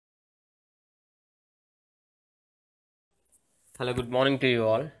Hello, good morning to you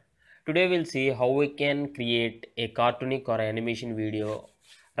all. Today we'll see how we can create a cartoonic or animation video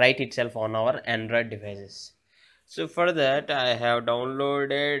right itself on our Android devices. So for that I have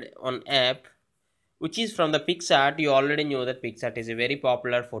downloaded an app which is from the Picsart. You already know that Picsart is a very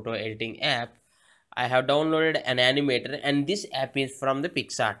popular photo editing app. I have downloaded an animator and this app is from the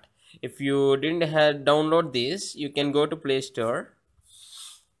Picsart. If you didn't have download this, you can go to Play Store.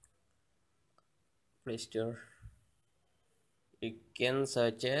 Play Store. You can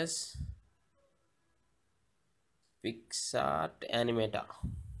search as Picsart animator.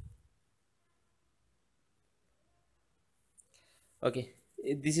 Okay,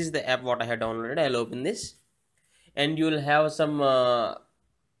 this is the app what I have downloaded. I'll open this and you'll have some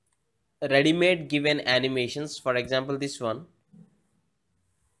ready-made given animations. For example, this one.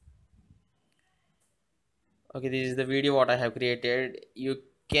 Okay, this is the video what I have created. You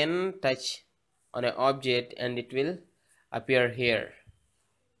can touch on an object and it will appear here.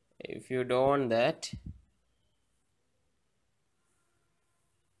 If you don't want that,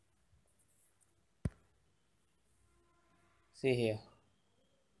 see here.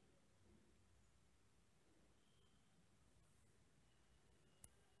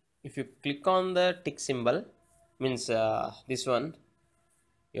 If you click on the tick symbol, means this one,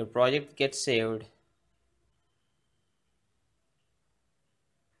 your project gets saved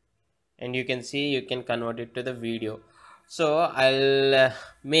and you can see you can convert it to the video. So I'll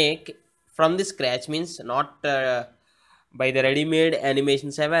make from the scratch, means not by the ready-made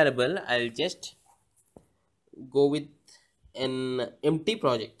animations available. I'll just go with an empty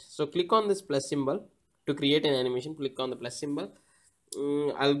project. So click on this plus symbol to create an animation. Click on the plus symbol.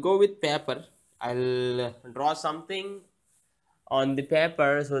 I'll go with paper. I'll draw something on the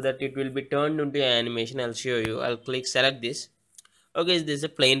paper so that it will be turned into an animation. I'll show you. I'll click select this. Okay, this is a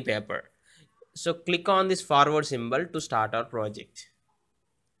plain paper. So click on this forward symbol to start our project.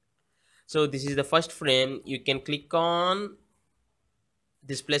 So this is the first frame. You can click on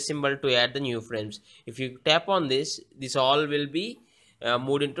this plus symbol to add the new frames. If you tap on this all will be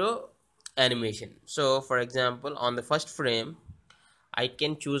moved into animation. So for example, on the first frame I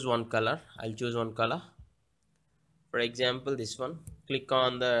can choose one color. I'll choose one color, for example this one. Click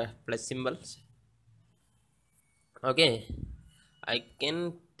on the plus symbols. Okay, I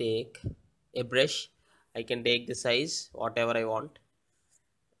can take a brush. I can take the size whatever I want.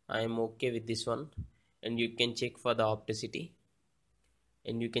 I am okay with this one, and you can check for the opacity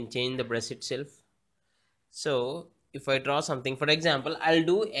and you can change the brush itself. So if I draw something, for example I'll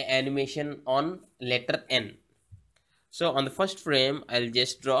do an animation on letter N. So on the first frame I'll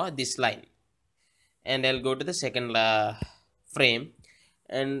just draw this line and I'll go to the second frame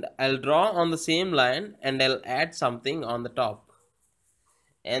and I'll draw on the same line and I'll add something on the top.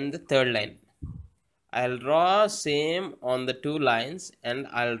 And the third line I'll draw same on the two lines and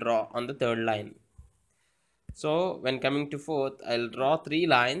I'll draw on the third line. So when coming to fourth, I'll draw three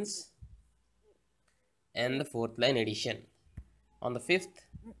lines and the fourth line addition. On the fifth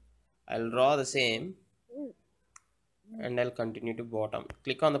I'll draw the same and I'll continue to bottom.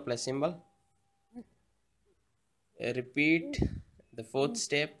 Click on the plus symbol, repeat the fourth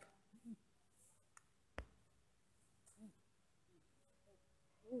step.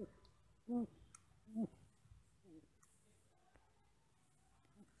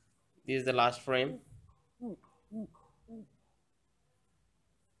 This is the last frame.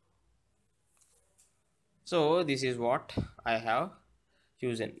 So this is what I have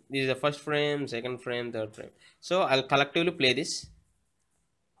chosen. This is the first frame, second frame, third frame. So I'll collectively play this.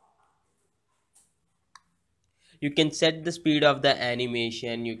 You can set the speed of the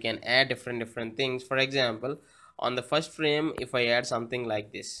animation. You can add different things. For example, on the first frame, if I add something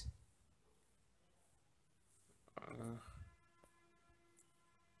like this,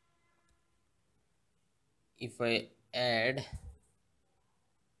 if I add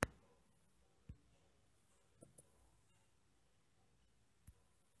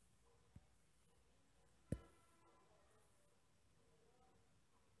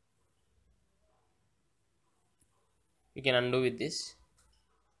you can undo with this.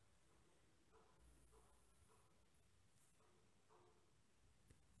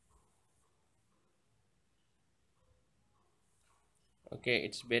 Okay,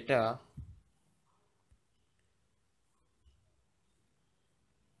 it's better.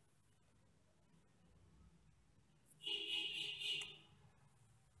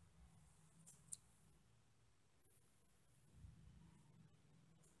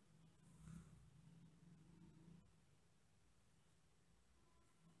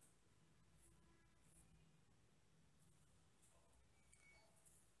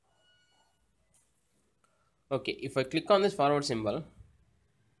 Okay, if I click on this forward symbol,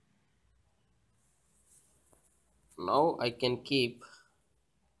 now I can keep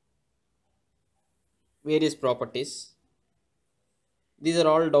various properties. These are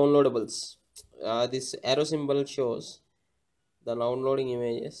all downloadables. This arrow symbol shows the downloading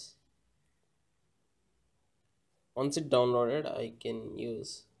images. Once it downloaded, I can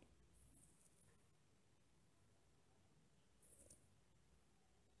use.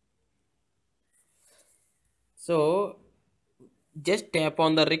 So just tap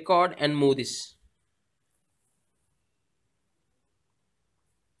on the record and move this.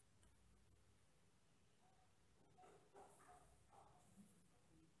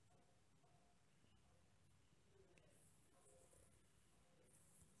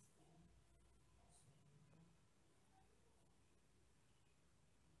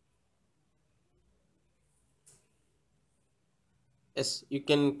 Yes, you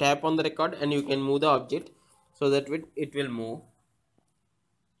can tap on the record and you can move the object so that it will move.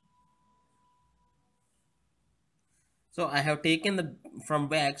 So I have taken the from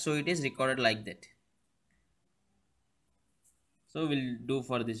back, so it is recorded like that. So we'll do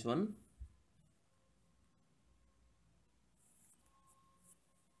for this one.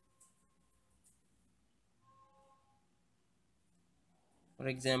 For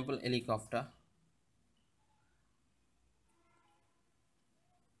example, helicopter.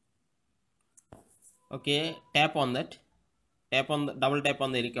 Okay, tap on that. Tap on the double tap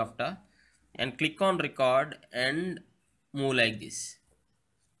on the helicopter and click on record and move like this.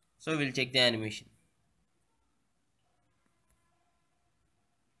 So we'll check the animation.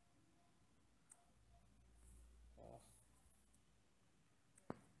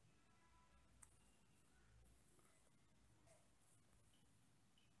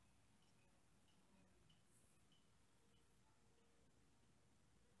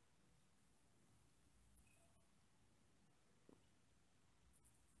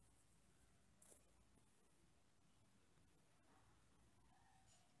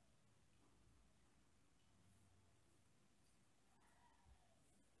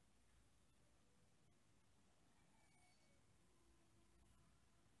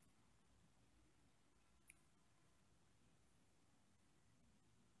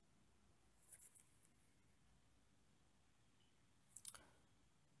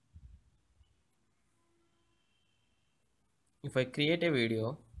 If I create a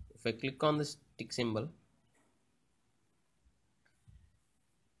video, if I click on the tick symbol,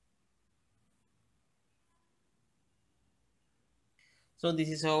 so this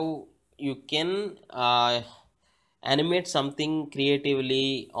is how you can animate something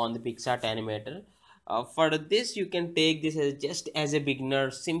creatively on the Picsart animator. For this, you can take this as just as a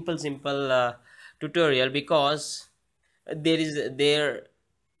beginner, simple tutorial, because there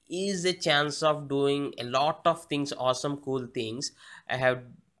is a chance of doing a lot of things, awesome, cool things. I have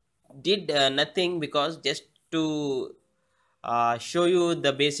did nothing, because just to show you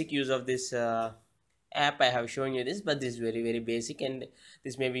the basic use of this app, I have shown you this, but this is very basic, and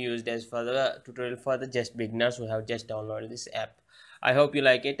this may be used as for the tutorial for the just beginners who have just downloaded this app. I hope you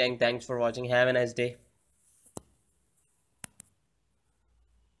like it, and thanks for watching. Have a nice day.